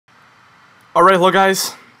Alright, hello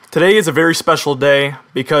guys. Today is a very special day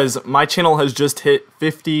because my channel has just hit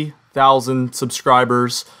 50,000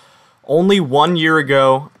 subscribers. Only 1 year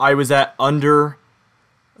ago, I was at under,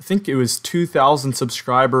 I think it was 2,000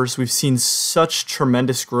 subscribers. We've seen such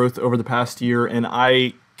tremendous growth over the past year, and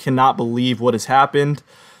I cannot believe what has happened.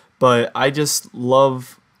 But I just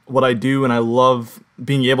love what I do, and I love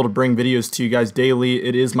being able to bring videos to you guys daily.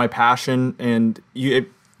 It is my passion, and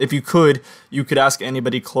if you could ask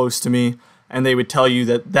anybody close to me, and they would tell you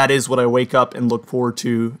that that is what I wake up and look forward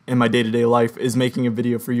to in my day-to-day life, is making a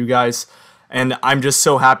video for you guys. And I'm just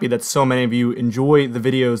so happy that so many of you enjoy the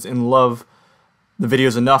videos and love the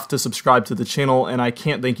videos enough to subscribe to the channel, and I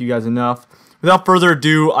can't thank you guys enough. Without further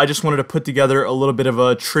ado, I just wanted to put together a little bit of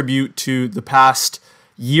a tribute to the past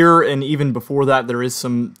year, and even before that, there is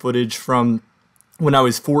some footage from when I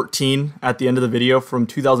was 14 at the end of the video from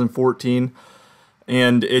 2014.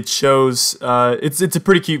 And it shows, it's a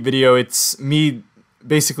pretty cute video. It's me,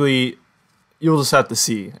 basically, you'll just have to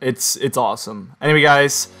see. It's awesome. Anyway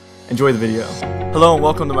guys, enjoy the video. Hello and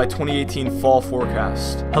welcome to my 2018 fall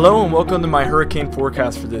forecast. Hello and welcome to my hurricane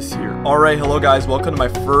forecast for this year. Alright, hello guys, welcome to my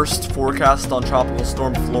first forecast on Tropical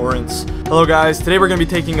Storm Florence. Hello guys, today we're going to be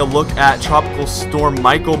taking a look at Tropical Storm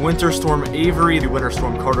Michael, Winter Storm Avery, Winter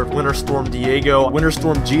Storm Carter, Winter Storm Diego, Winter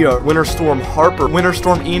Storm Gia, Winter Storm Harper, Winter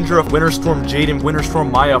Storm Indra, Winter Storm Jaden, Winter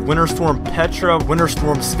Storm Maya, Winter Storm Petra, Winter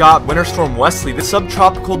Storm Scott, Winter Storm Wesley, the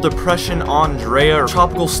Subtropical Depression Andrea,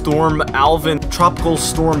 Tropical Storm Alvin, Tropical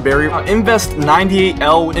Storm Barry, Invest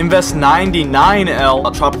 98L, Invest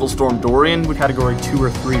 99L, Tropical Storm Dorian with category 2 or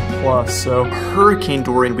 3 plus. So Hurricane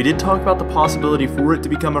Dorian, we did talk about the possibility for it to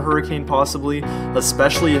become a hurricane possibly,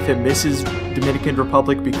 especially if it misses Dominican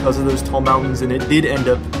Republic because of those tall mountains, and it did end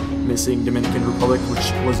up missing Dominican Republic,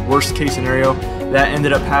 which was worst case scenario. That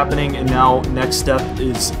ended up happening, and now next step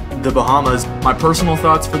is the Bahamas. My personal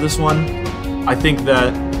thoughts for this one, I think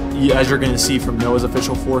that, as you're going to see from NOAA's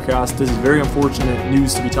official forecast, this is very unfortunate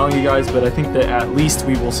news to be telling you guys, but I think that at least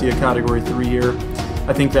we will see a category 3 here.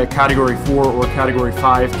 I think that category 4 or category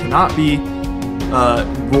 5 cannot be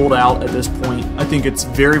rolled out at this point. I think it's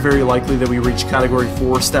very, very likely that we reach category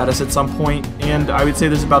 4 status at some point, and I would say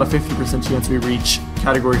there's about a 50% chance we reach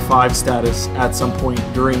category 5 status at some point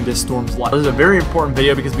during this storm's life. This is a very important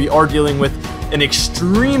video because we are dealing with an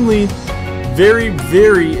extremely very,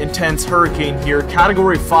 very intense hurricane here.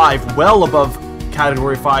 Category 5, well above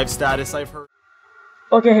category 5 status, I've heard.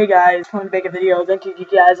 Okay, hey guys, wanted to make a video. Thank you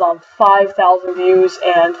guys on 5,000 views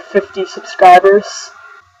and 50 subscribers.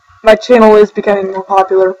 My channel is becoming more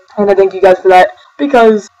popular, and I thank you guys for that,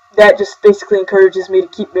 because that just basically encourages me to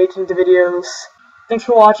keep making the videos. Thanks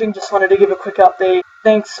for watching, just wanted to give a quick update.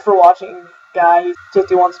 Thanks for watching, guys.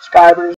 51 subscribers.